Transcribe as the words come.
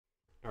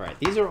Alright,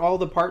 these are all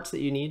the parts that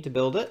you need to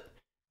build it.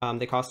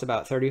 They cost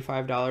about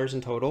 $35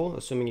 in total,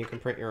 assuming you can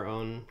print your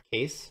own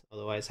case.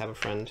 Otherwise, have a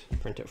friend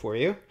print it for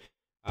you.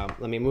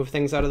 Let me move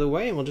things out of the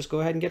way and we'll just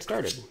go ahead and get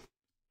started.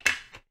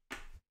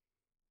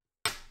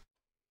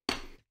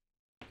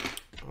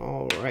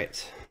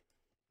 Alright,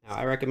 now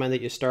I recommend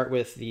that you start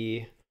with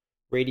the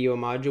radio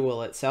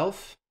module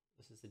itself.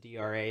 This is the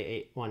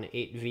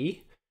DRA818V,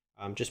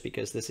 just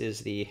because this is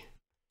the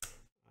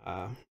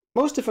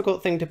most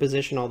difficult thing to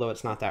position, although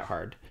it's not that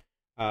hard.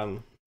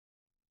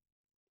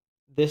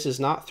 This is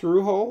not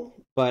through hole,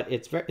 but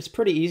it's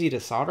pretty easy to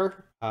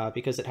solder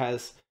because it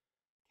has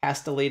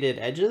castellated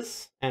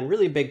edges and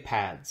really big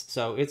pads.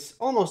 So it's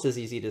almost as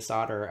easy to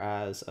solder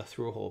as a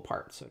through hole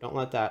part. So don't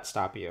let that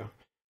stop you.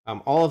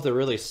 All of the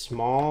really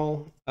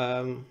small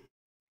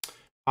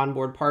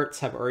onboard parts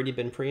have already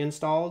been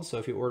pre-installed. So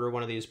if you order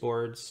one of these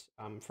boards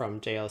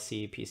from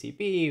JLC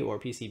PCB or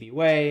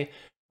PCBWay,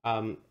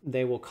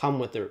 they will come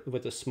with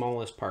the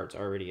smallest parts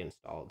already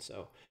installed.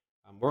 So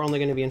we're only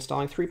going to be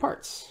installing 3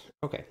 parts.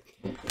 Okay,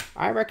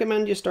 I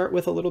recommend you start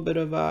with a little bit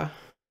of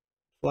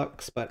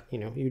flux, but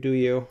you do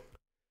you.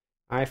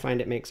 I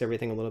find it makes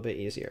everything a little bit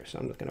easier, so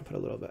I'm just going to put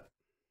a little bit.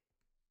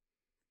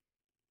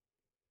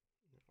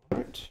 All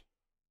right.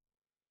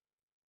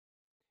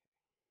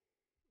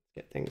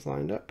 Get things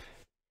lined up.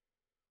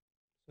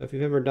 So if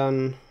you've ever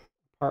done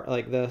a part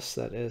like this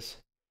that is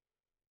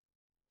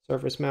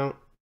surface mount,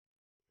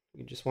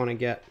 you just want to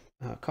get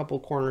a couple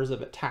corners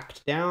of it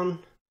tacked down,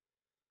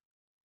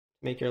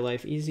 make your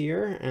life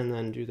easier, and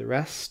then do the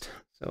rest.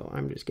 So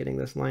I'm just getting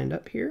this lined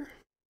up here.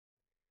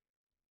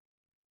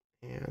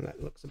 And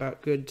that looks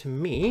about good to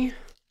me.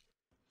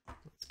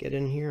 Let's get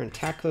in here and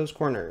tack those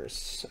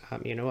corners.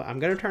 You know what? I'm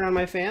going to turn on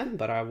my fan,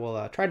 but I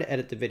will try to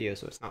edit the video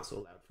so it's not so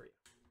loud for you.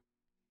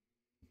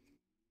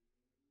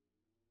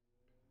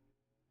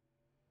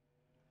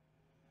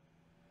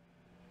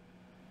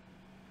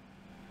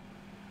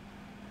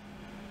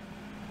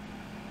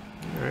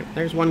 Alright,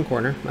 there's one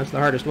corner. That's the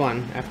hardest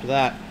one. After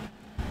that,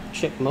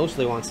 chip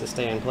mostly wants to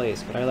stay in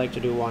place, but I like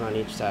to do one on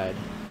each side.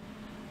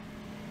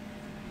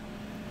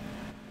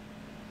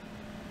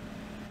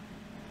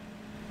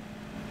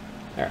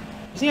 There.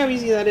 See how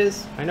easy that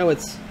is? I know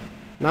it's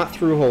not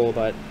through hole,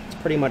 but it's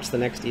pretty much the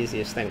next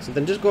easiest thing. So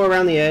then just go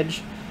around the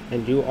edge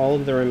and do all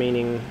of the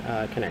remaining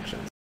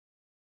connections.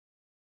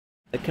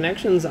 The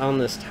connections on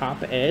this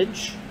top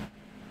edge,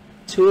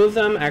 2 of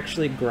them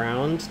actually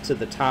ground to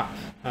the top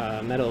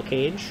metal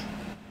cage.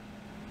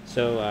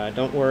 So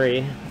don't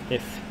worry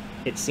if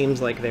it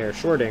seems like they're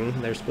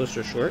shorting. They're supposed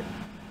to short.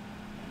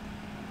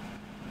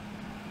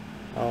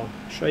 I'll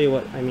show you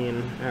what I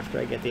mean after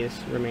I get these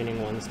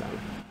remaining ones done.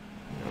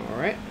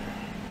 Alright,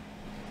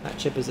 that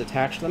chip is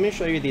attached. Let me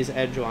show you these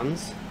edge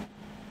ones.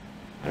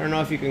 I don't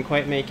know if you can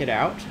quite make it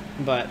out,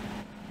 but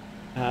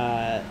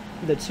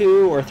the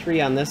 2 or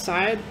 3 on this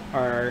side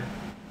are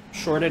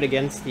shorted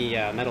against the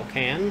metal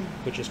can,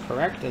 which is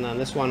correct, and then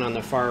this one on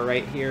the far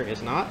right here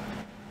is not,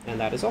 and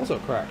that is also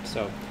correct.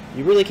 So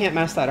you really can't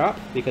mess that up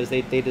because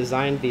they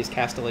designed these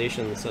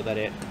castellations so that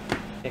it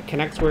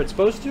connects where it's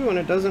supposed to and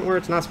it doesn't where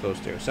it's not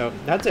supposed to. So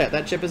that's it.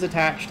 That chip is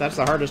attached. That's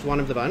the hardest one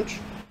of the bunch.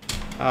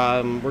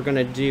 We're going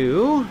to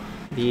do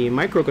the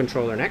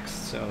microcontroller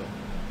next, so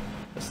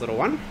this little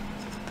one.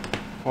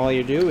 All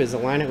you do is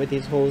align it with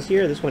these holes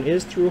here. This one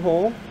is through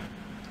hole.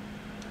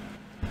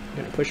 I'm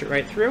going to push it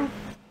right through.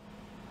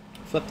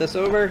 Flip this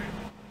over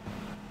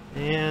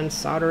and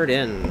solder it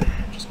in.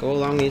 Just go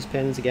along these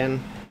pins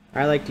again.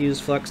 I like to use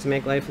flux to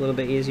make life a little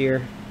bit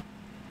easier.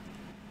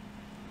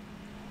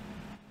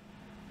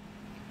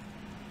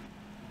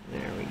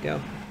 There we go.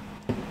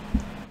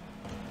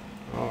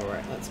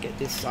 Alright, let's get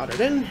this soldered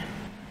in.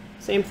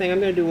 Same thing, I'm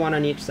going to do one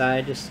on each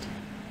side, just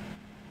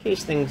in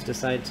case things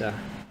decide to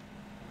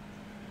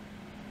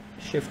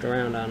shift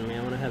around on me.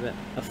 I want to have it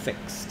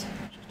affixed.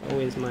 Just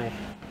always my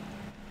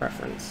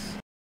preference.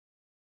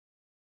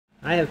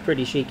 I have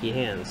pretty shaky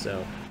hands,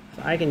 so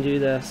if I can do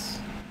this,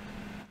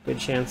 good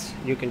chance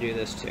you can do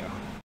this too.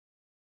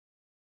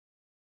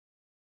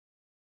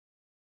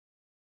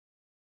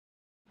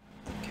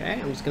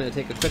 Okay, I'm just going to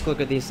take a quick look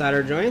at these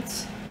solder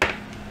joints.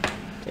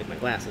 Take my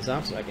glasses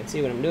off so I can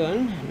see what I'm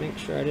doing. Make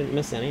sure I didn't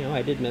miss any. Oh,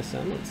 I did miss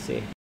some. Let's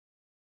see.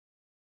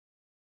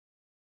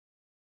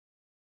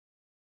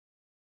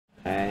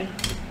 Okay.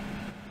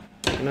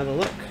 Take another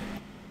look.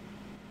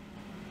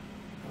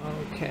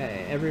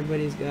 Okay,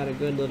 everybody's got a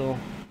good little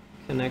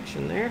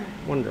connection there.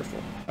 Wonderful.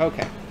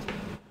 Okay.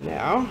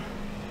 Now,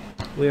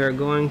 we are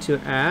going to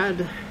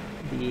add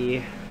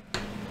the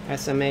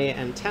SMA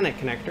antenna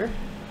connector,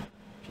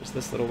 which is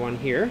this little one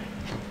here.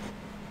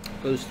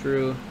 Goes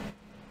through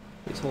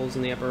these holes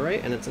in the upper right,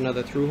 and it's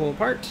another through hole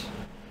part.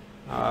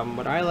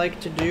 What I like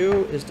to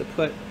do is to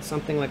put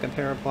something like a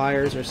pair of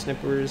pliers or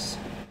snippers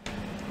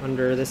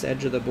under this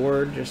edge of the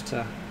board just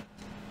to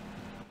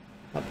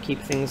help keep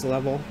things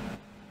level.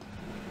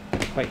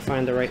 Quite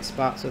find the right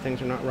spot so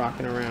things are not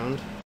rocking around.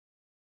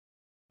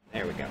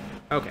 There we go.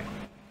 Okay.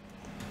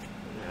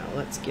 Now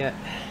let's get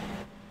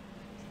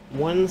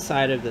one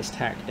side of this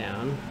tacked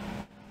down.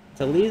 It's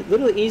It's a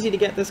little easy to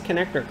get this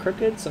connector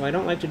crooked, so I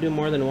don't like to do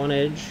more than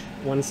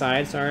one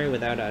side, sorry,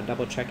 without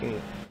double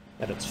checking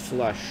that it's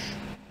flush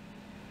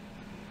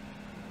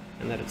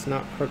and that it's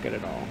not crooked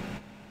at all.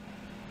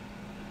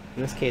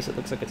 In this case, it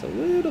looks like it's a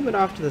little bit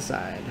off to the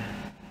side.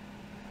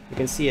 You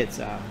can see it's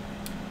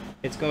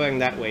going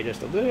that way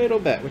just a little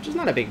bit, which is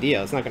not a big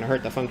deal. It's not going to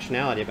hurt the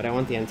functionality, but I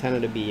want the antenna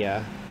to be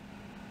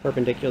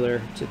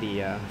perpendicular to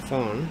the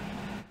phone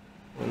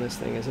when this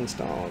thing is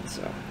installed.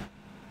 So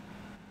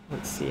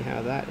let's see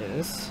how that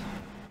is.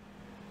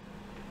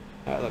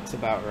 That looks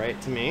about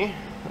right to me.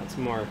 That's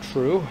more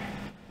true.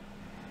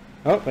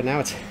 Oh, but now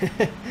it's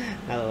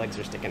now the legs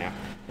are sticking out.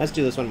 Let's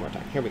do this one more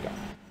time. Here we go. I'm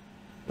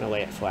going to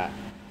lay it flat.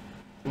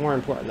 It's more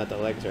important that the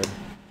legs are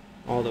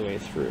all the way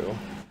through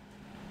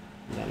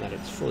than that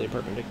it's fully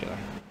perpendicular.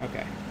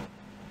 Okay.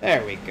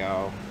 There we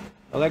go.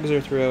 The legs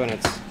are through and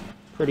it's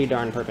pretty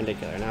darn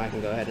perpendicular. Now I can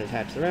go ahead and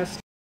attach the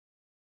rest.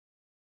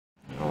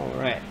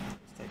 Alright,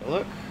 let's take a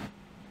look.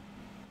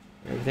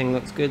 Everything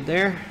looks good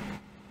there.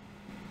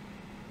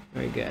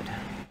 Very good.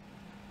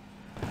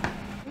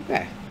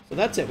 Okay, so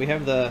that's it. We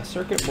have the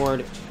circuit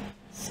board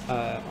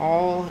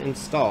all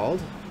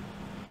installed.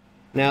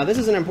 Now this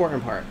is an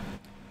important part.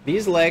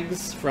 These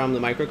legs from the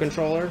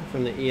microcontroller,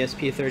 from the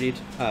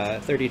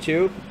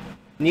ESP32,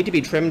 need to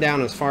be trimmed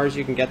down as far as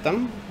you can get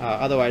them.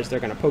 Otherwise they're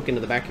going to poke into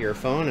the back of your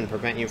phone and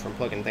prevent you from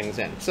plugging things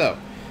in. So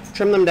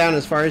trim them down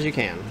as far as you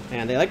can.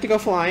 And they like to go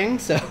flying,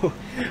 so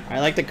I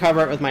like to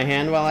cover it with my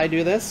hand while I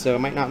do this, so it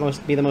might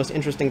not be the most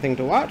interesting thing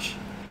to watch,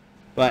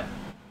 but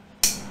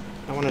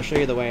I want to show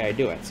you the way I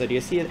do it. So do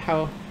you see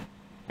how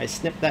I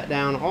snip that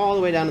down all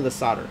the way down to the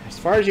solder, as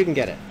far as you can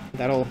get it?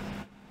 That'll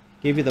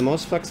give you the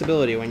most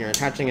flexibility when you're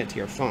attaching it to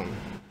your phone.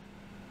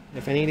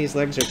 If any of these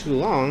legs are too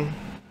long,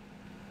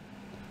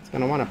 it's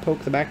going to want to poke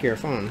the back of your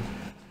phone,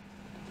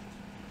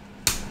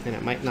 and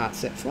it might not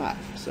sit flat.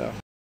 So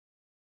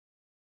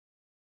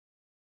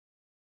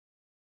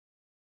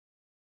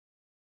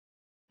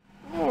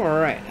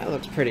alright, that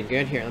looks pretty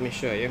good. Here, let me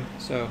show you.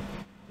 So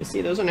you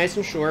see those are nice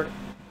and short.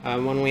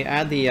 When we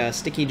add the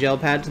sticky gel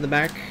pad to the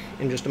back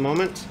in just a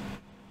moment,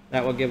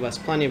 that will give us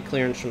plenty of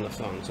clearance from the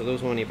phone, so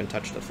those won't even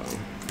touch the phone.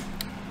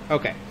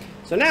 Okay,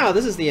 so now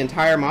this is the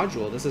entire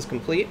module. This is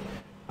complete.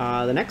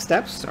 The next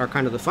steps are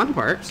kind of the fun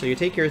part. So you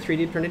take your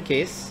 3D printed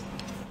case.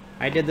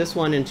 I did this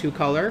one in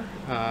 2-color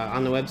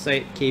on the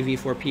website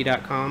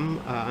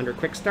kv4p.com under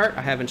Quick Start.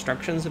 I have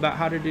instructions about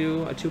how to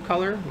do a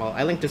 2-color. Well,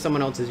 I linked to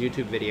someone else's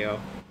YouTube video.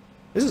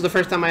 This is the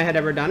first time I had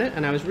ever done it,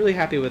 and I was really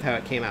happy with how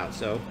it came out.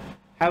 So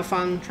have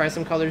fun, try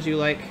some colors you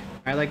like.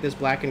 I like this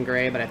black and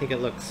gray, but I think it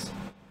looks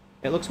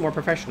more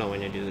professional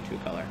when you do the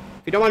 2-color.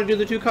 If you don't want to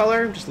do the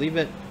 2-color, just leave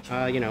it,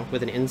 you know,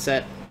 with an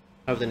inset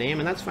of the name,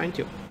 and that's fine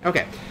too.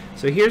 Okay,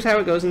 so here's how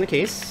it goes in the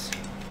case.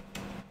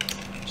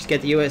 Just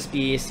get the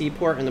USB-C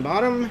port in the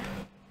bottom,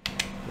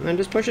 and then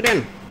just push it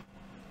in.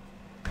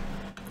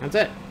 That's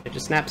it. It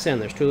just snaps in.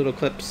 There's 2 little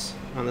clips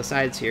on the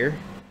sides here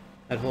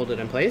that hold it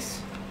in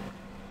place.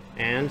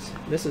 And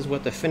this is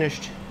what the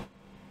finished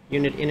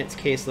unit in its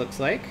case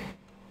looks like.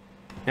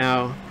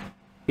 Now,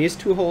 these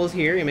 2 holes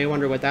here, you may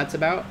wonder what that's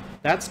about.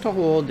 That's to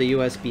hold the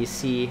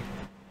USB-C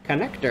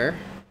connector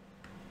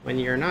when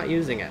you're not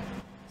using it.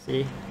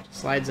 See, it just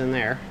slides in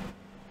there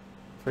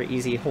for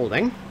easy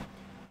holding.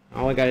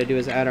 All we got to do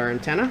is add our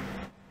antenna.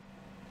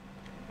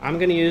 I'm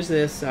going to use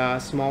this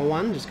small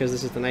one just because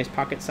this is the nice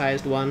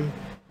pocket-sized one.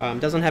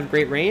 Doesn't have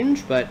great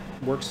range, but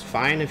works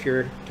fine if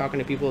you're talking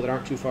to people that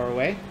aren't too far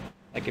away,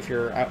 like if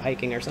you're out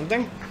hiking or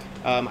something.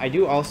 I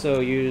do also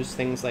use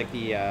things like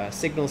the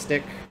signal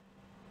stick,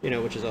 you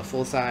know, which is a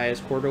full-size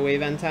quarter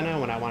wave antenna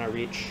when I want to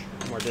reach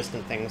more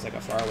distant things like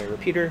a faraway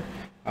repeater.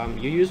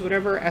 You use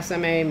whatever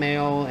SMA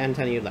male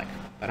antenna you'd like,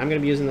 but I'm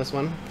going to be using this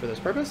one for this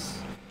purpose.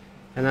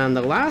 And then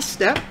the last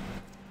step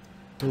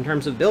in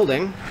terms of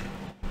building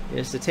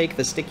is to take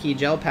the sticky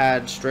gel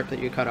pad strip that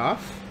you cut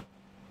off,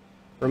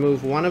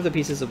 remove one of the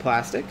pieces of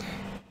plastic,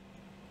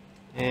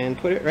 and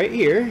put it right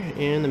here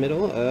in the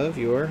middle of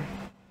your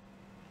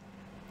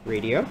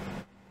radio.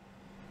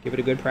 Give it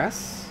a good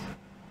press.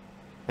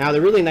 Now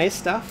the really nice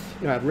stuff,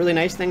 you know, a really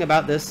nice thing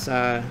about this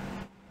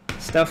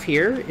stuff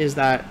here is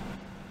that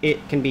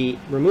it can be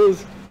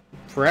removed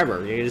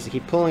forever. You just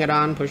keep pulling it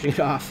on, pushing it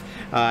off,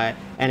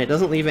 and it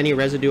doesn't leave any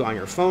residue on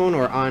your phone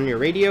or on your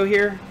radio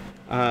here.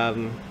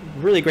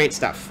 Really great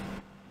stuff.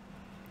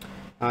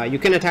 You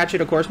can attach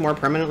it, of course, more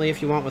permanently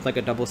if you want with like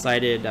a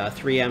double-sided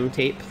 3M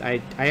tape.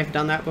 I have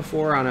done that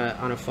before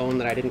on a phone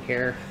that I didn't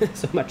care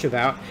so much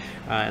about,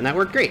 and that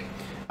worked great.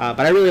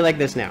 But I really like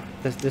this now.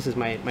 This is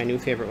my new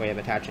favorite way of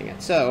attaching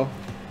it. So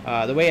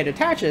the way it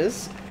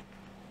attaches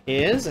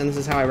is, and this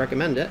is how I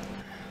recommend it,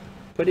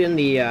 put in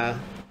the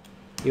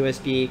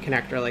USB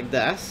connector like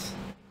this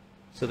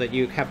so that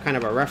you have kind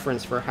of a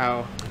reference for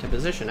how to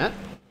position it.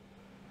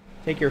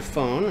 Take your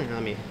phone, and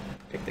let me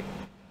pick the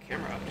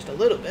camera up just a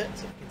little bit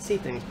so you can see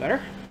things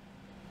better.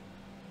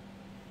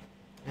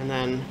 And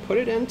then put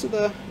it into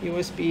the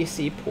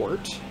USB-C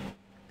port so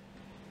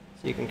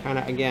you can kind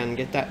of, again,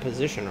 get that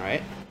position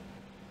right.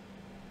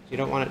 You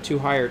don't want it too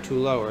high or too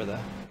low or the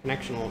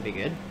connection won't be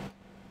good.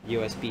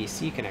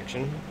 USB-C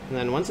connection. And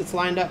then once it's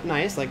lined up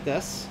nice like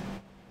this,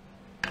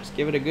 just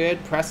give it a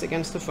good press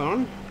against the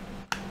phone.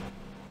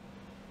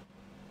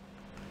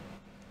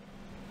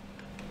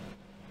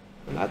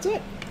 And that's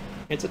it.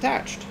 It's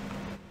attached.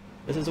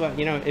 This is what,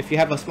 you know, if you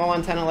have a small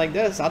antenna like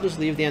this, I'll just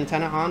leave the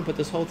antenna on, put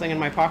this whole thing in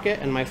my pocket,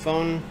 and my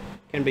phone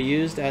can be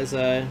used as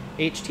a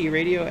HT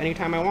radio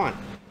anytime I want.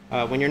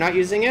 When you're not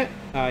using it,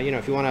 you know,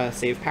 if you want to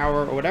save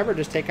power or whatever,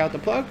 just take out the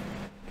plug,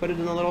 put it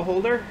in the little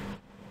holder,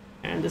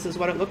 and this is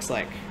what it looks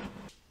like.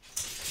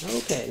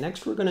 Okay,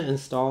 next we're going to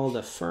install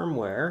the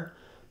firmware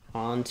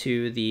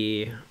onto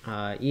the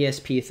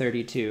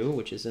ESP32,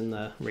 which is in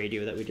the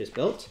radio that we just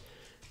built.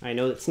 I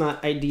know it's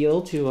not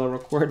ideal to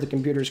record the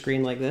computer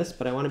screen like this,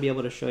 but I want to be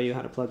able to show you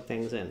how to plug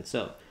things in.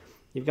 So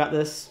you've got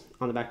this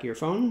on the back of your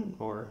phone,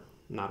 or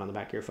not on the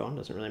back of your phone,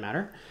 doesn't really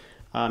matter.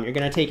 You're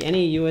going to take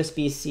any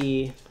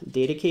USB-C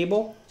data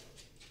cable,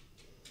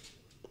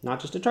 not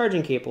just a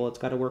charging cable, it's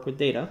got to work with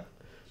data.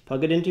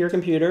 Plug it into your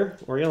computer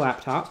or your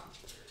laptop,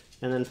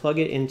 and then plug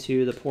it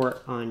into the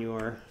port on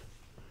your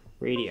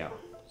radio.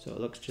 So it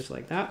looks just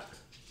like that.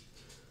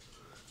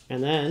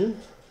 And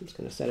then I'm just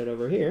going to set it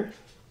over here.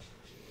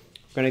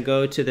 We're going to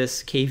go to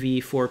this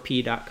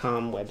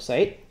kv4p.com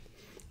website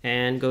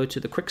and go to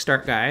the quick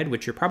start guide,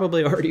 which you're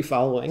probably already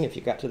following if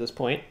you got to this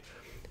point,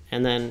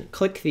 and then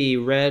click the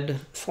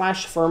red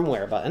flash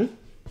firmware button.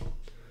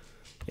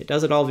 It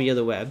does it all via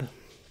the web.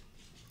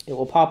 It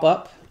will pop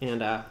up,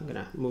 and I'm going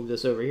to move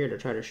this over here to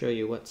try to show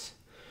you what's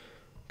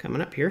coming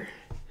up here.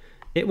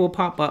 It will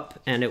pop up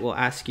and it will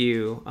ask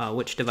you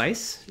which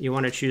device. You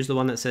want to choose the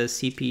one that says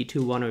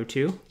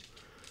CP2102.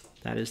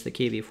 That is the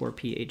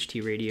kv4p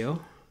HT radio.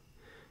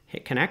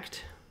 Hit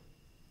connect,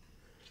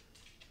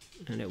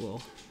 and it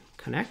will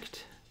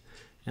connect,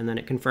 and then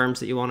it confirms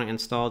that you want to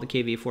install the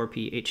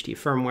kv4p HT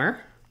firmware.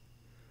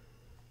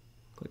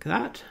 Click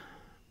that,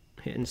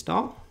 hit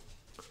install,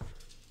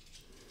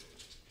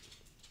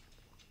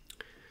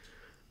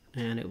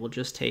 and it will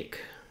just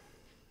take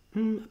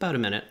about a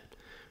minute.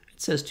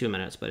 It says 2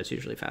 minutes, but it's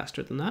usually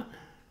faster than that.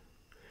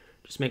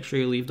 Just make sure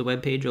you leave the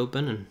web page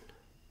open and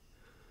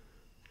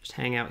just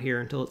hang out here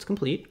until it's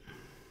complete.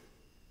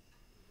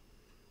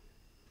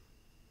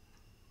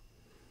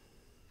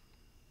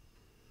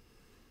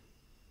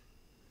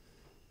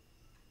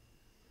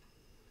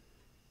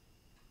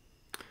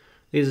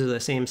 These are the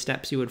same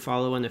steps you would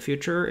follow in the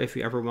future if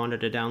you ever wanted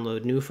to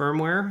download new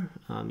firmware.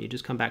 You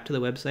just come back to the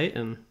website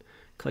and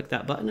click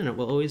that button, and it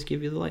will always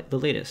give you the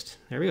latest.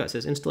 There we go, it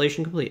says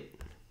installation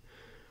complete.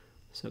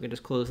 So we can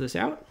just close this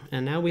out,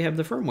 and now we have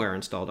the firmware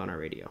installed on our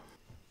radio.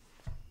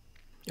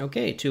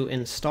 Okay, to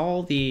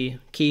install the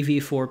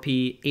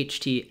kv4p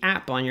HT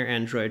app on your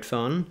Android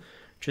phone,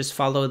 just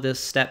follow this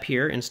step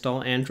here,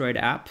 install Android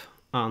app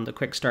on the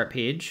quick start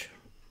page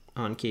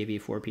on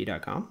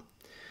kv4p.com.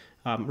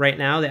 Right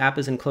now the app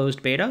is in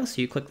closed beta,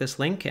 so you click this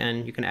link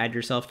and you can add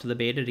yourself to the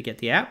beta to get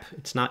the app.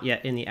 It's not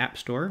yet in the App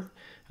Store.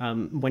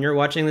 When you're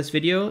watching this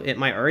video, it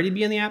might already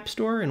be in the App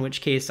Store, in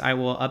which case I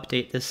will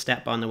update this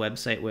step on the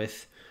website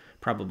with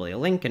probably a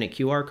link and a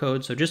QR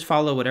code. So just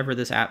follow whatever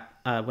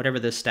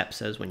this step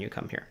says when you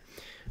come here.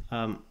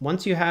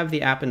 Once you have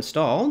the app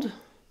installed,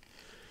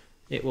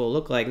 it will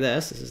look like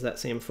this. This is that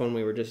same phone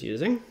we were just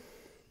using.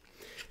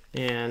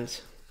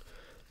 And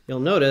you'll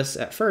notice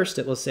at first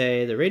it will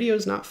say the radio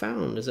is not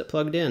found. Is it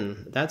plugged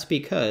in? That's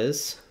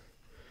because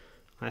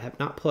I have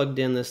not plugged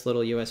in this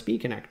little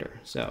USB connector.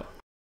 So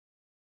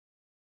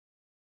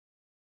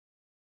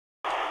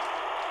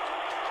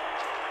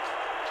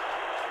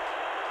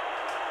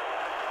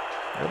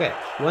okay,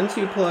 once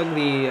you plug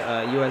the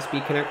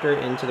USB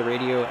connector into the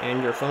radio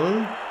and your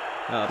phone,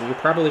 you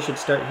probably should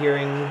start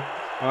hearing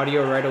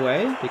audio right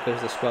away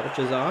because the squelch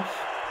is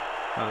off,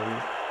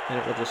 and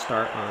it will just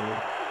start on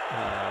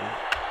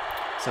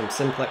some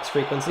simplex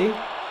frequency.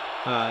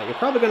 You're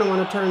probably going to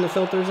want to turn the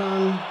filters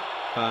on.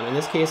 In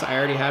this case, I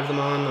already have them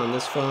on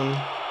this phone.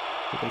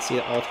 You can see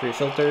all three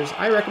filters.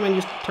 I recommend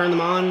you turn them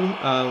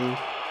on.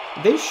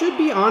 They should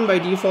be on by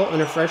default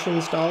in a fresh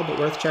install, but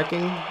worth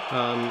checking.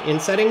 In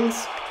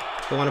settings,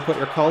 you'll want to put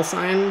your call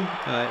sign.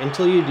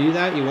 Until you do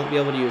that, you won't be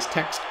able to use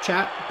text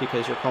chat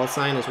because your call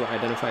sign is what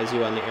identifies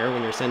you on the air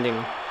when you're sending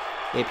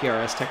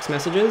APRS text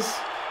messages.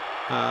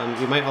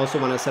 You might also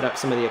want to set up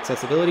some of the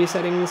accessibility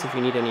settings if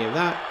you need any of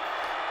that.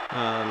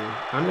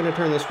 I'm going to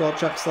turn the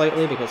squelch up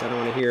slightly because I don't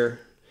want to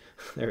hear,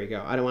 there we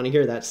go, I don't want to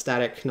hear that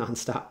static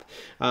nonstop.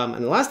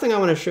 And the last thing I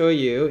want to show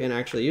you in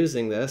actually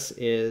using this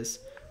is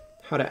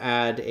how to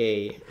add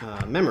a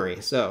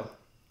memory. So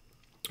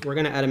we're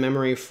going to add a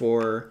memory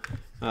for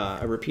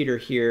a repeater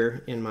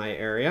here in my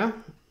area.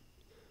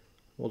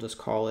 We'll just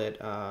call it,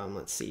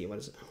 let's see,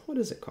 what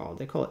is it called?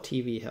 They call it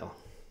TV Hill.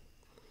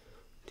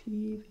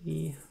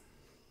 TV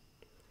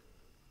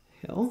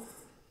Hill.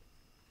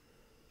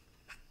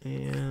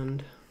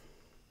 And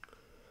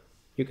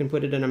you can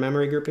put it in a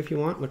memory group if you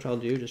want, which I'll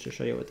do just to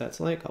show you what that's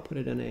like. I'll put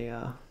it in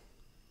a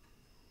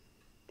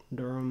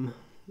Durham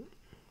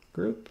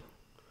group.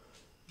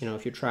 You know,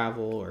 if you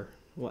travel or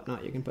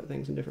whatnot, you can put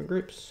things in different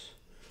groups.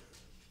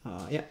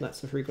 Yeah,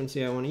 that's the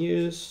frequency I want to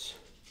use.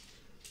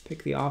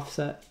 pick the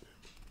offset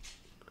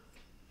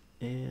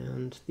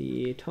and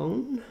the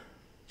tone.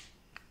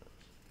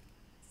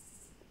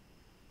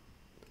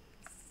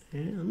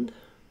 And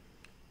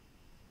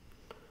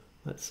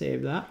let's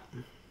save that.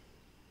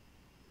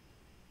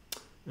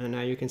 And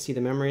now you can see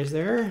the memory is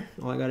there.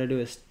 All I got to do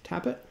is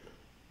tap it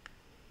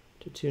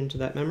to tune to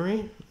that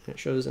memory. It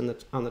shows on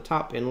the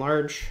top in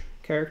large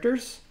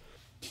characters.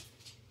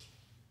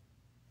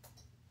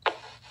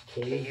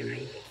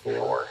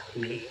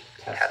 kv4p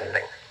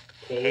testing.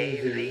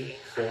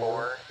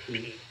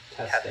 kv4p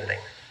testing.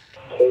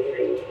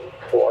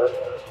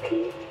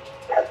 kv4p